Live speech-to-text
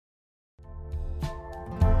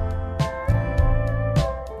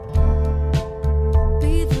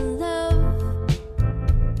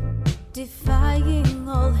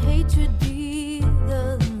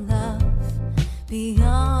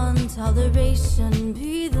inspiration,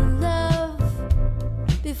 be the love.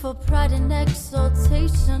 Before pride and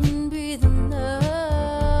exaltation, be the love.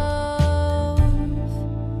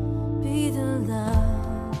 Be the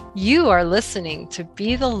love. You are listening to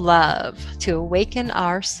Be the Love to awaken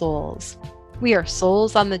our souls. We are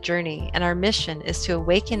souls on the journey, and our mission is to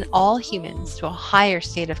awaken all humans to a higher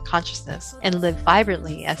state of consciousness and live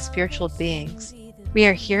vibrantly as spiritual beings. We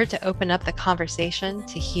are here to open up the conversation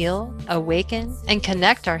to heal, awaken, and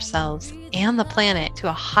connect ourselves and the planet to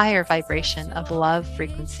a higher vibration of love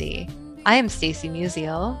frequency. I am Stacy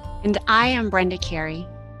Musial. And I am Brenda Carey.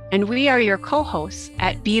 And we are your co-hosts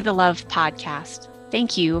at Be the Love podcast.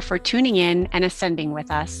 Thank you for tuning in and ascending with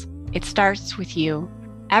us. It starts with you.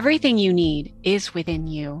 Everything you need is within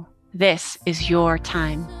you. This is your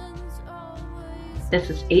time. This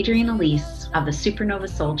is Adrienne Elise of the Supernova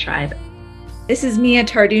Soul Tribe. This is Mia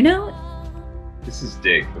Tarduno. This is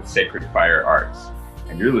Dig with Sacred Fire Arts,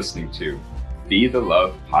 and you're listening to Be the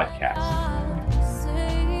Love podcast.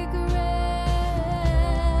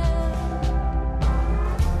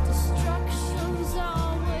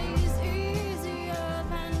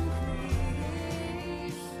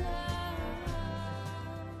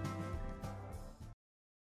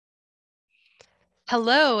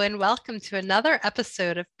 Hello, and welcome to another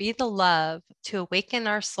episode of Be the Love to awaken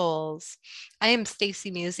our souls. I am Stacy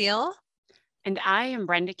Musial. And I am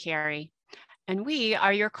Brenda Carey. And we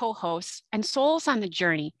are your co-hosts and souls on the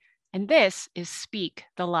journey. And this is Speak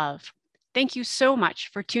the Love. Thank you so much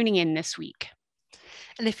for tuning in this week.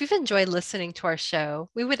 And if you've enjoyed listening to our show,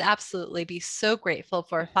 we would absolutely be so grateful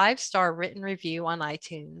for a 5-star written review on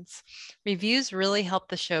iTunes. Reviews really help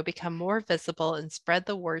the show become more visible and spread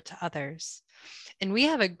the word to others. And we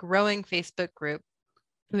have a growing Facebook group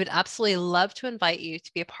we would absolutely love to invite you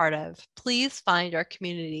to be a part of. Please find our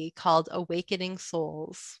community called Awakening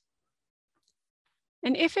Souls.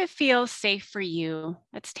 And if it feels safe for you,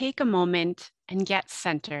 let's take a moment and get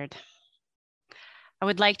centered. I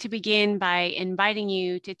would like to begin by inviting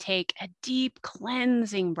you to take a deep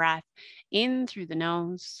cleansing breath in through the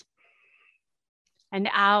nose and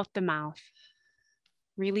out the mouth,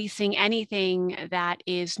 releasing anything that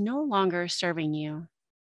is no longer serving you.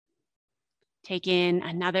 Take in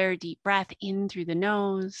another deep breath in through the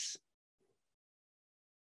nose,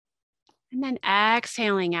 and then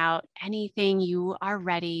exhaling out anything you are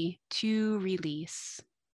ready to release.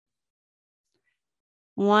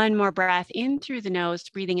 One more breath in through the nose,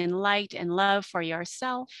 breathing in light and love for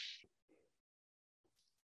yourself.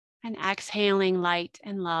 And exhaling light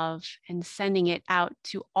and love and sending it out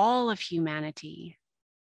to all of humanity.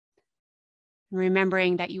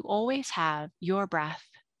 Remembering that you always have your breath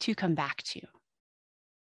to come back to.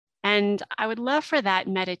 And I would love for that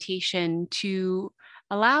meditation to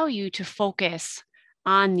allow you to focus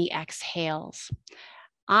on the exhales,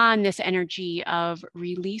 on this energy of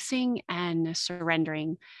releasing and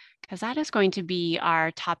surrendering, because that is going to be our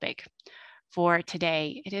topic for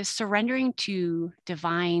today. It is surrendering to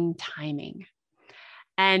divine timing.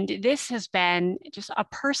 And this has been just a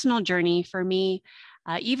personal journey for me,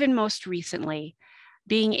 even most recently,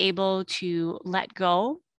 being able to let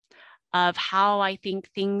go of how I think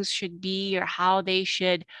things should be or how they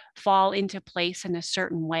should fall into place in a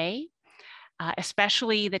certain way.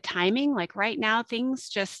 Especially the timing, like right now, things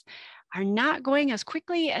just are not going as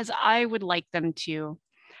quickly as I would like them to.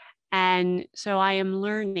 And so I am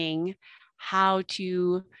learning how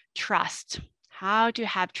to trust, how to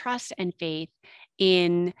have trust and faith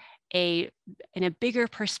in a bigger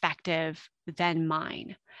perspective than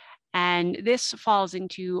mine. And this falls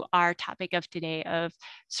into our topic of today of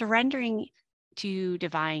surrendering to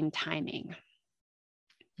divine timing.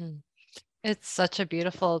 It's such a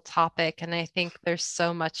beautiful topic. And I think there's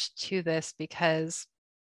so much to this because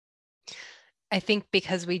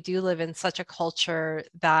we do live in such a culture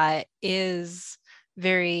that is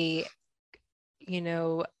very,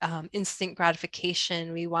 instant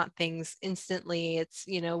gratification. We want things instantly. It's,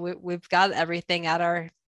 we've got everything at our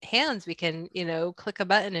hands. We can, click a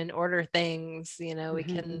button and order things, we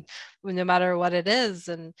can, no matter what it is,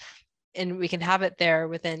 and we can have it there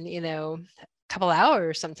within, couple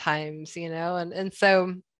hours sometimes, and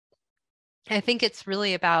so I think it's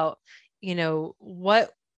really about,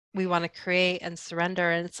 what we want to create and surrender.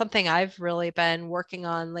 And it's something I've really been working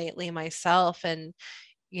on lately myself. And,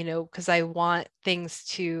 because I want things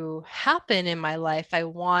to happen in my life, I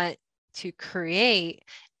want to create,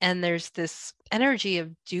 and there's this energy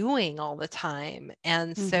of doing all the time.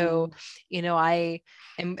 And so, I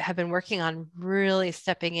have been working on really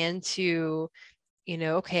stepping into,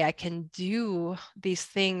 okay, I can do these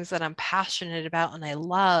things that I'm passionate about and I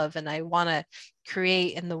love and I want to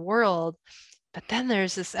create in the world. But then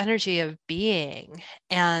there's this energy of being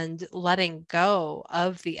and letting go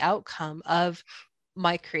of the outcome of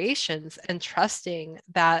my creations and trusting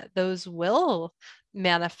that those will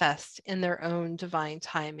manifest in their own divine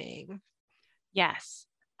timing. Yes.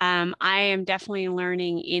 I am definitely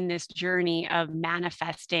learning in this journey of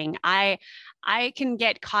manifesting. I can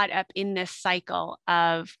get caught up in this cycle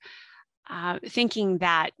of thinking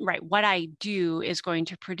that, right, what I do is going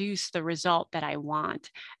to produce the result that I want.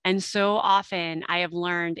 And so often I have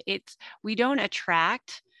learned we don't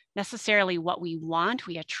attract necessarily what we want,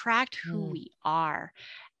 we attract who we are.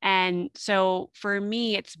 And so for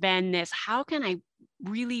me, it's been this: how can I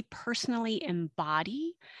really personally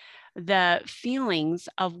embody the feelings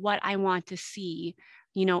of what I want to see,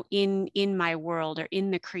 in my world or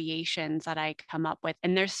in the creations that I come up with?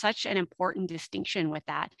 And there's such an important distinction with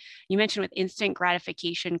that. You mentioned with instant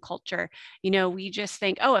gratification culture, we just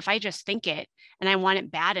think, oh, if I just think it and I want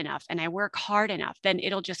it bad enough and I work hard enough, then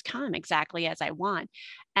it'll just come exactly as I want.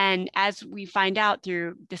 And as we find out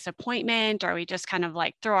through disappointment, or we just kind of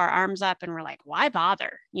like throw our arms up and we're like, why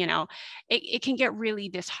bother? It can get really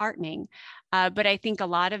disheartening. But I think a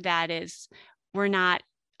lot of that is we're not,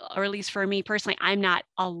 or at least for me personally, I'm not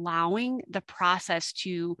allowing the process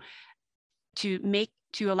to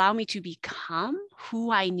allow me to become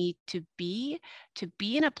who I need to be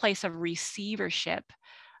in a place of receivership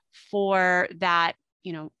for that,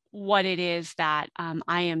 what it is that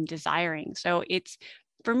I am desiring. So it's,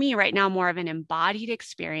 for me right now, more of an embodied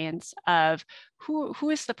experience of who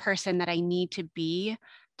is the person that I need to be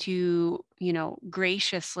to,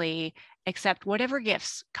 graciously accept whatever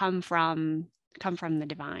gifts come from the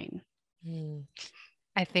divine.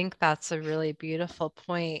 I think that's a really beautiful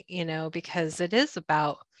point, because it is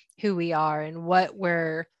about who we are and what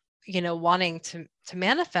we're, wanting to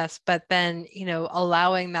manifest, but then,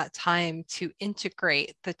 allowing that time to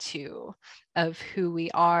integrate the two of who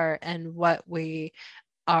we are and what we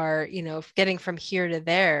are, getting from here to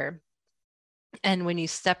there. And when you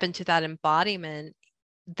step into that embodiment,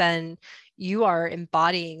 then you are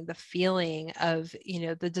embodying the feeling of,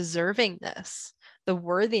 the deservingness, the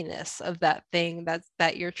worthiness of that thing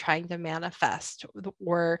that you're trying to manifest,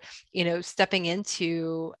 or, stepping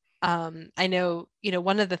into, I know,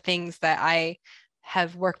 one of the things that I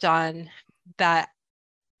have worked on that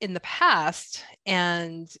in the past,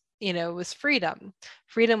 and, was freedom.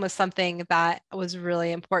 Freedom was something that was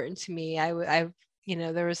really important to me.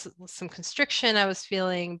 There was some constriction I was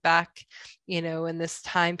feeling back, in this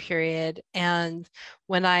time period. And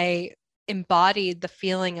when I embodied the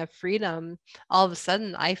feeling of freedom, all of a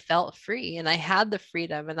sudden I felt free and I had the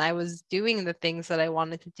freedom and I was doing the things that I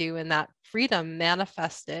wanted to do, and that freedom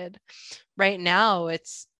manifested. Right now,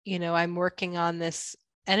 it's, I'm working on this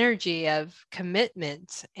energy of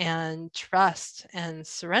commitment and trust and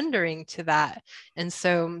surrendering to that. And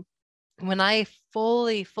so when I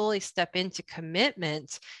fully step into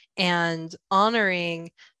commitment and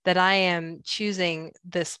honoring that I am choosing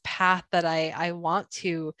this path that I want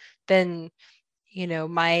to, then,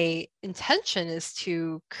 my intention is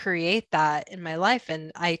to create that in my life.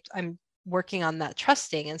 And I'm working on that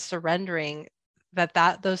trusting and surrendering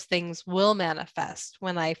that those things will manifest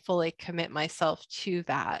when I fully commit myself to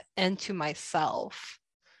that and to myself.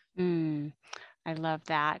 I love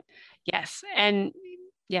that. Yes. And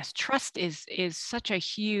yes, trust is such a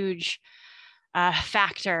huge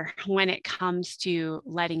factor when it comes to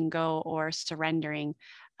letting go or surrendering,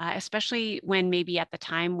 especially when maybe at the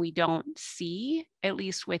time we don't see, at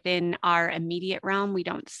least within our immediate realm, we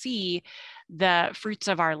don't see the fruits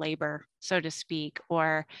of our labor, so to speak,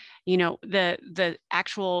 or, the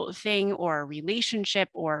actual thing or relationship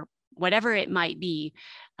or whatever it might be.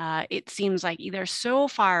 It seems like either so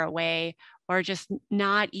far away or just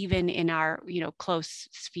not even in our, close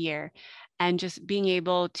sphere. And just being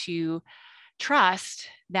able to trust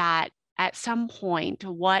that at some point,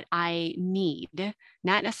 what I need,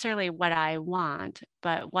 not necessarily what I want,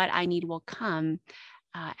 but what I need will come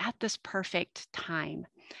at this perfect time.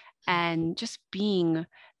 And just being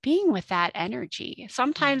with that energy.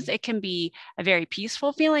 Sometimes it can be a very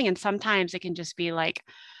peaceful feeling, and sometimes it can just be like,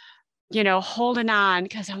 holding on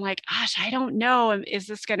because I'm like, gosh, I don't know. Is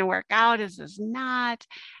this going to work out? Is this not?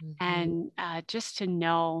 And just to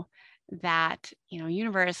know that,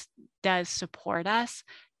 universe does support us,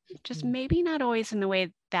 just maybe not always in the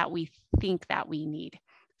way that we think that we need.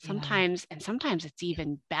 Sometimes, and sometimes it's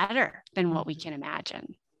even better than what we can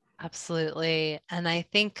imagine. Absolutely. And I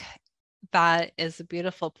think that is a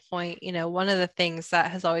beautiful point. One of the things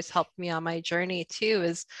that has always helped me on my journey too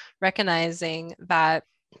is recognizing that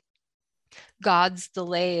God's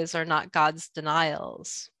delays are not God's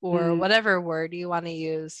denials, or whatever word you want to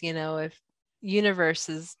use. If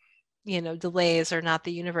universe's, delays are not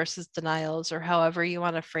the universe's denials, or however you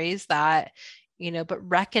want to phrase that, but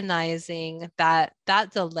recognizing that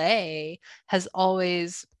that delay has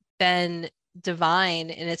always been divine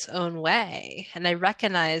in its own way. And I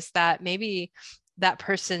recognize that maybe that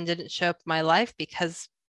person didn't show up in my life because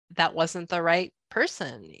that wasn't the right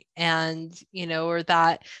person, and or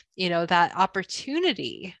that that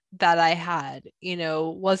opportunity that I had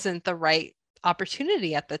wasn't the right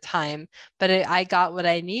opportunity at the time, but I got what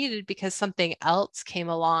I needed because something else came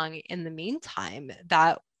along in the meantime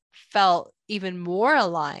that felt even more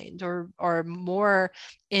aligned, or more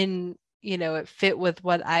in, it fit with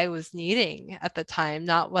what I was needing at the time,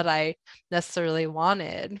 not what I necessarily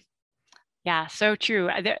wanted. Yeah, so true.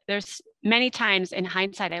 There's many times in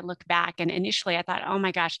hindsight, I look back and initially I thought, oh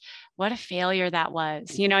my gosh, what a failure that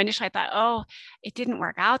was. Initially I thought, oh, it didn't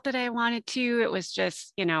work out that I wanted to. It was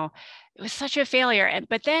just, it was such a failure.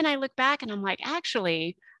 But then I look back and I'm like,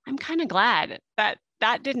 actually, I'm kind of glad that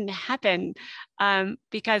that didn't happen,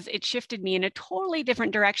 because it shifted me in a totally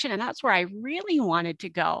different direction. And that's where I really wanted to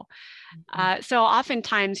go. So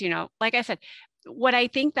oftentimes, like I said, what I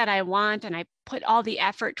think that I want, and I put all the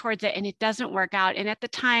effort towards it and it doesn't work out. And at the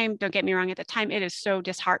time, don't get me wrong, at the time, it is so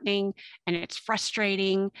disheartening and it's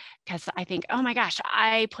frustrating because I think, oh my gosh,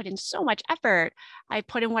 I put in so much effort. I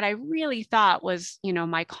put in what I really thought was,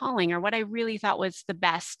 my calling, or what I really thought was the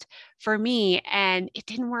best for me. And it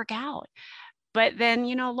didn't work out. But then,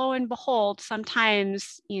 lo and behold,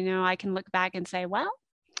 sometimes, I can look back and say, well,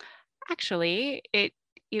 actually, it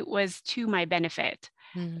was to my benefit.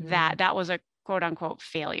 Mm-hmm. that was a quote unquote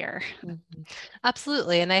failure. Mm-hmm.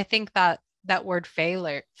 Absolutely. And I think that word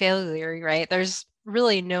failure, right? There's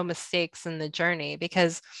really no mistakes in the journey,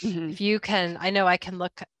 because if you can, I know I can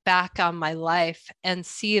look back on my life and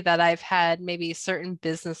see that I've had maybe certain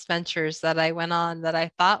business ventures that I went on that I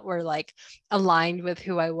thought were like aligned with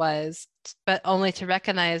who I was, but only to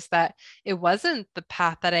recognize that it wasn't the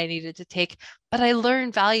path that I needed to take. But I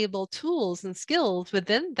learned valuable tools and skills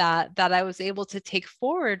within that I was able to take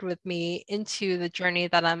forward with me into the journey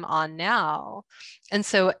that I'm on now. And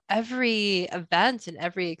so every event and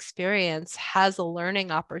every experience has a learning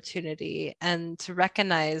opportunity, and to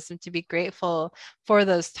recognize and to be grateful for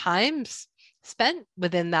those times spent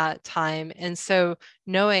within that time. And so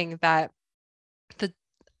knowing that the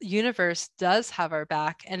universe does have our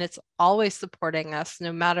back and it's always supporting us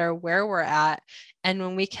no matter where we're at. And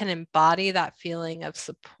when we can embody that feeling of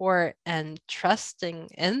support and trusting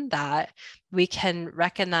in that, we can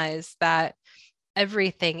recognize that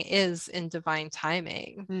everything is in divine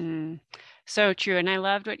timing. So true. And I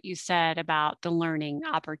loved what you said about the learning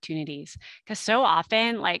opportunities, because so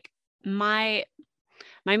often, like my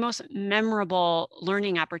most memorable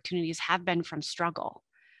learning opportunities have been from struggle.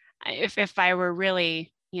 If I were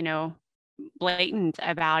really, blatant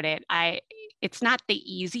about it, it's not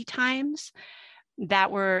the easy times that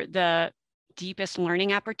were the deepest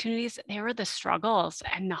learning opportunities. They were the struggles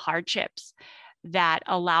and the hardships that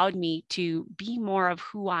allowed me to be more of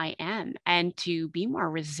who I am and to be more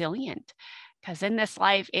resilient. Because in this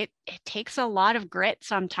life, it takes a lot of grit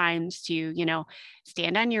sometimes to,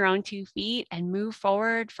 stand on your own 2 feet and move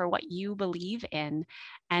forward for what you believe in.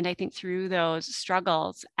 And I think through those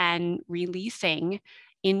struggles and releasing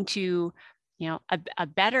into, a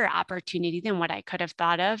better opportunity than what I could have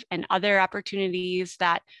thought of, and other opportunities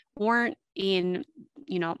that weren't in,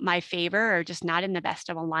 my favor or just not in the best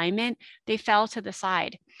of alignment, they fell to the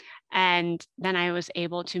side. And then I was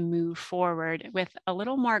able to move forward with a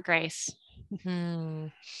little more grace.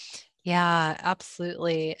 Yeah,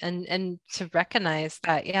 absolutely. And to recognize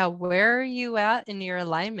that, where are you at in your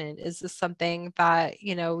alignment? Is this something that,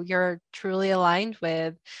 you're truly aligned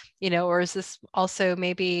with, or is this also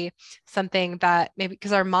maybe something that maybe,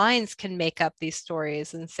 because our minds can make up these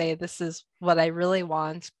stories and say, this is what I really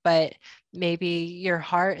want, but maybe your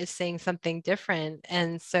heart is saying something different.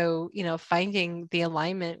 And so, finding the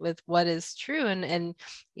alignment with what is true. And,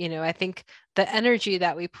 I think the energy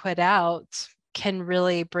that we put out can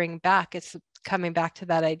really bring back, it's coming back to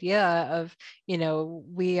that idea of,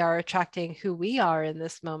 we are attracting who we are in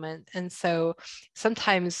this moment. And so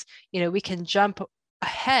sometimes, we can jump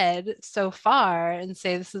ahead so far and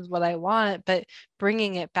say, this is what I want, but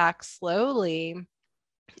bringing it back slowly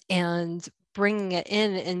and bringing it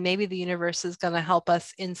in, and maybe the universe is going to help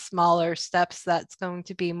us in smaller steps that's going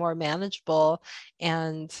to be more manageable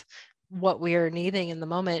and what we are needing in the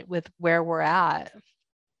moment with where we're at.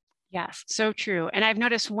 Yes, so true. And I've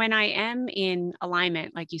noticed when I am in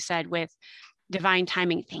alignment, like you said, with divine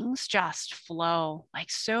timing, things just flow like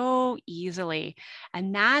so easily.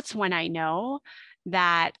 And that's when I know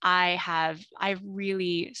that I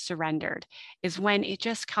really surrendered is when it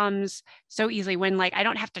just comes so easily, when like I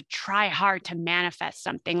don't have to try hard to manifest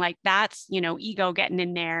something. Like that's, ego getting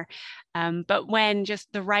in there. But when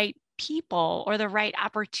just the right people or the right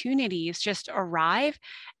opportunities just arrive,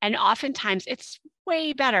 and oftentimes it's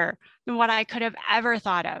way better than what I could have ever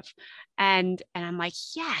thought of. And I'm like,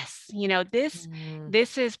 yes,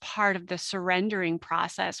 this is part of the surrendering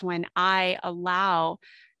process, when I allow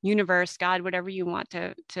universe, God, whatever you want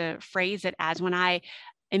to phrase it as, when I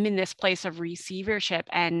am in this place of receivership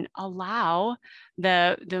and allow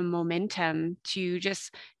the momentum to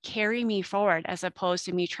just carry me forward, as opposed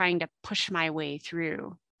to me trying to push my way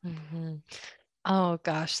through. Mm-hmm. Oh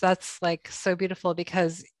gosh, that's like so beautiful,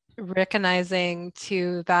 because recognizing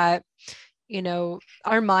too that,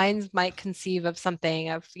 our minds might conceive of something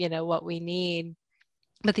of, what we need,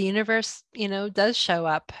 but the universe, does show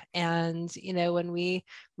up. And, when we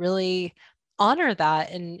really honor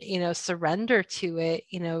that and, surrender to it,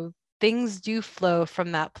 things do flow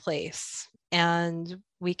from that place. And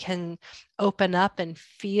we can open up and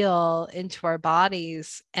feel into our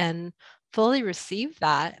bodies and fully receive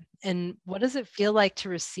that. And what does it feel like to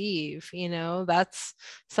receive? That's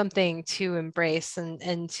something to embrace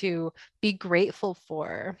and to be grateful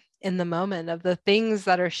for in the moment, of the things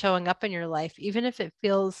that are showing up in your life, even if it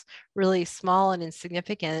feels really small and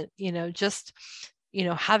insignificant. Just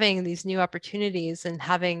having these new opportunities and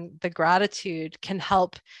having the gratitude can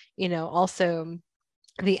help, also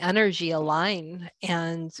the energy align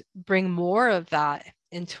and bring more of that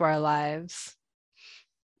into our lives.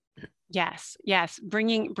 Yes,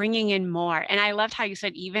 bringing in more. And I loved how you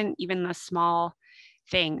said even the small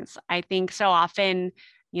things. I think so often,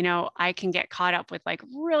 I can get caught up with like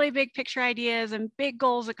really big picture ideas and big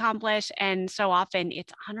goals accomplished, and so often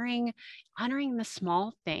it's honoring the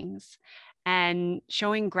small things and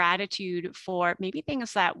showing gratitude for maybe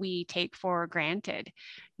things that we take for granted.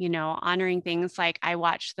 Honoring things like, I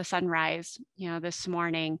watched the sunrise, this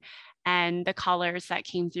morning, and the colors that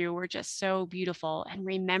came through were just so beautiful, and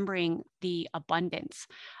remembering the abundance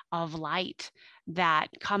of light that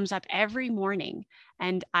comes up every morning.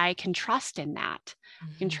 And I can trust in that.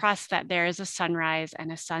 I can trust that there is a sunrise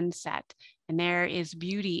and a sunset, and there is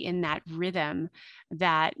beauty in that rhythm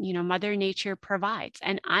that, Mother Nature provides.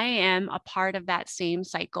 And I am a part of that same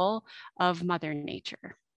cycle of Mother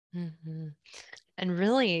Nature. Mm-hmm. And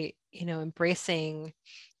really, embracing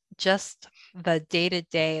just the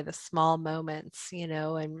day-to-day, the small moments,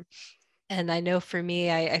 and I know for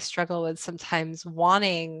me, I struggle with sometimes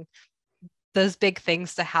wanting those big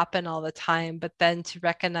things to happen all the time, but then to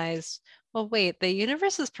recognize, well, wait, the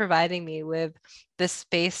universe is providing me with this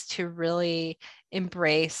space to really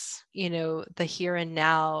embrace, the here and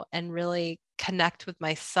now, and really connect with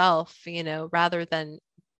myself, rather than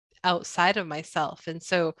outside of myself. And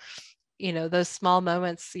so, those small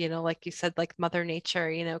moments, like you said, like Mother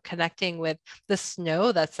Nature, connecting with the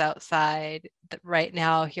snow that's outside right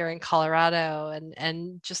now here in Colorado,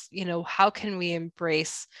 and just, how can we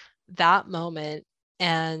embrace that moment,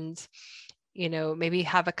 and, maybe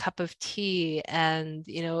have a cup of tea and,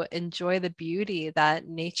 enjoy the beauty that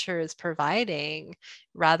nature is providing,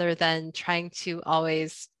 rather than trying to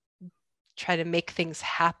always try to make things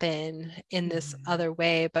happen in this other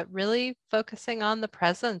way, but really focusing on the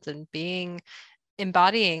present and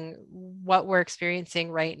embodying what we're experiencing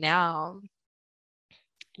right now.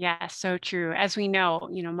 Yeah, so true. As we know,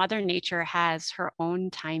 Mother Nature has her own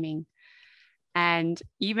timing. And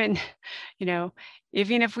even,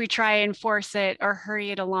 even if we try and force it or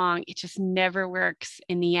hurry it along, it just never works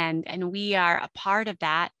in the end. And we are a part of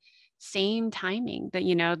that same timing, that,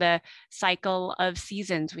 the cycle of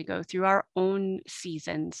seasons. We go through our own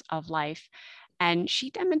seasons of life, and she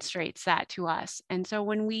demonstrates that to us. And so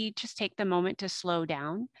when we just take the moment to slow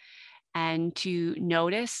down and to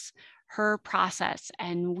notice her process,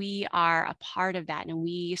 and we are a part of that, and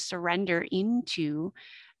we surrender into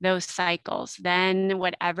those cycles, then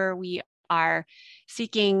whatever we are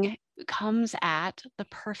seeking comes at the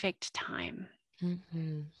perfect time.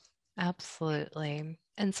 Mm-hmm. Absolutely.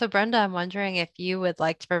 And so, Brenda, I'm wondering if you would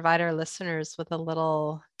like to provide our listeners with a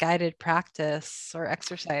little guided practice or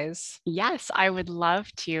exercise. Yes, I would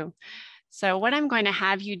love to. So what I'm going to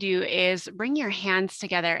have you do is bring your hands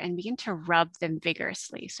together and begin to rub them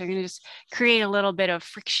vigorously. So you're going to just create a little bit of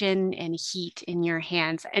friction and heat in your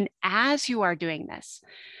hands. And as you are doing this,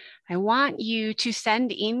 I want you to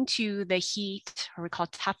send into the heat, or we call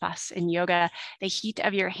tapas in yoga, the heat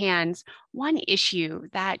of your hands, one issue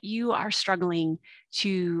that you are struggling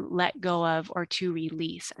to let go of or to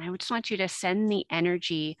release. And I just want you to send the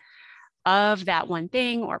energy of that one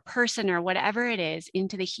thing or person or whatever it is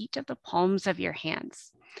into the heat of the palms of your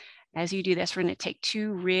hands. As you do this, we're going to take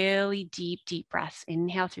 2 really deep, deep breaths.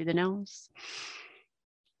 Inhale through the nose.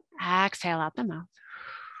 Exhale out the mouth.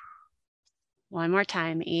 One more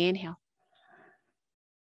time. Inhale.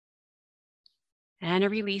 And a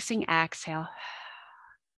releasing exhale.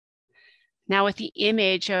 Now with the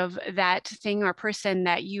image of that thing or person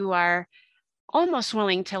that you are almost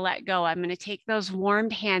willing to let go, I'm going to take those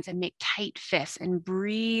warmed hands and make tight fists and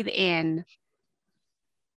breathe in.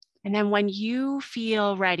 And then when you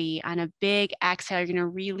feel ready on a big exhale, you're going to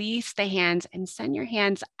release the hands and send your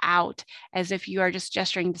hands out as if you are just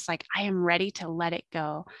gesturing, just like, I am ready to let it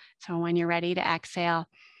go. So when you're ready to exhale,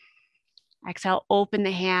 open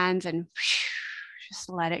the hands and just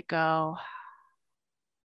let it go.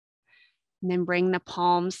 And then bring the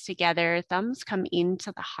palms together. Thumbs come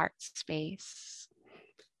into the heart space.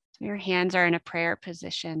 So your hands are in a prayer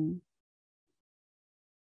position.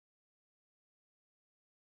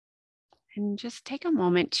 And just take a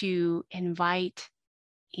moment to invite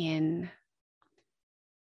in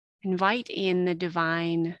the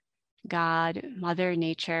divine God, Mother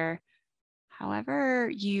Nature, however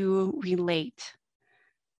you relate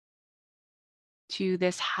to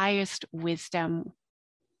this highest wisdom,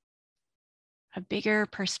 a bigger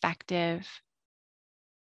perspective.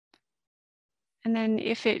 And then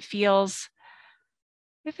if it feels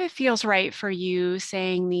right for you,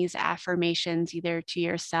 saying these affirmations either to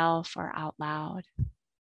yourself or out loud.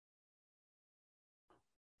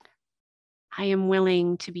 I am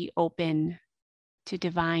willing to be open to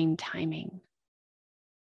divine timing.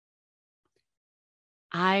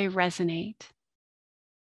 I resonate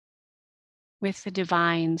with the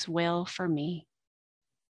divine's will for me.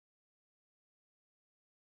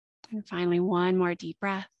 And finally, one more deep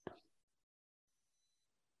breath.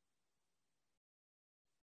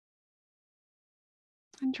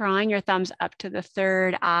 And drawing your thumbs up to the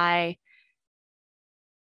third eye.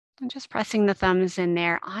 And just pressing the thumbs in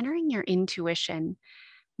there, honoring your intuition,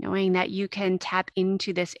 knowing that you can tap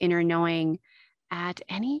into this inner knowing at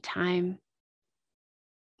any time.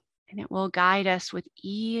 And it will guide us with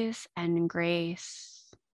ease and grace.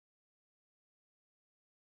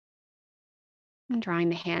 And drawing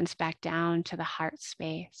the hands back down to the heart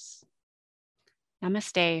space.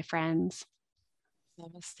 Namaste, friends.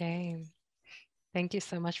 Namaste. Thank you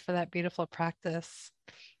so much for that beautiful practice.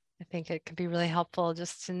 I think it could be really helpful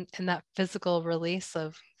just in that physical release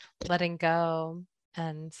of letting go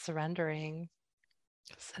and surrendering.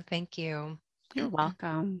 So thank you. You're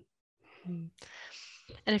welcome.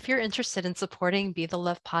 And if you're interested in supporting Be the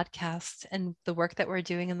Love podcast and the work that we're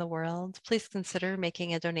doing in the world, please consider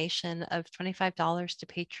making a donation of $25 to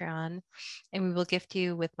Patreon, and we will gift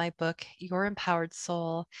you with my book, Your Empowered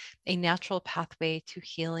Soul, A Natural Pathway to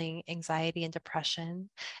Healing Anxiety and Depression,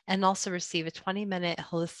 and also receive a 20-minute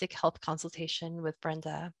holistic health consultation with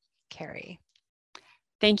Brenda Carey.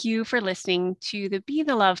 Thank you for listening to the Be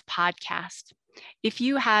the Love podcast. If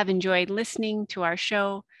you have enjoyed listening to our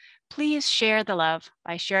show, please share the love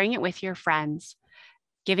by sharing it with your friends,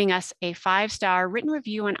 giving us a 5-star written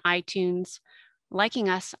review on iTunes, liking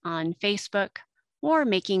us on Facebook, or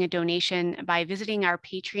making a donation by visiting our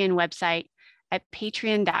Patreon website at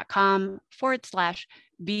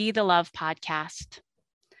patreon.com/Be the Love podcast.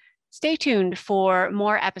 Stay tuned for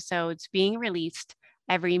more episodes being released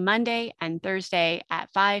every Monday and Thursday at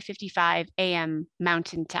 5:55 a.m.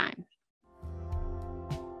 Mountain Time.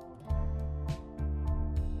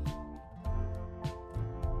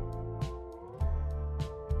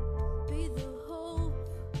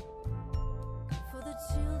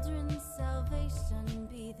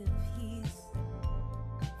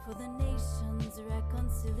 For the nation's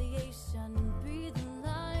reconciliation, breathe a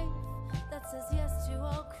life that says yes to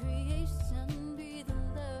all creation.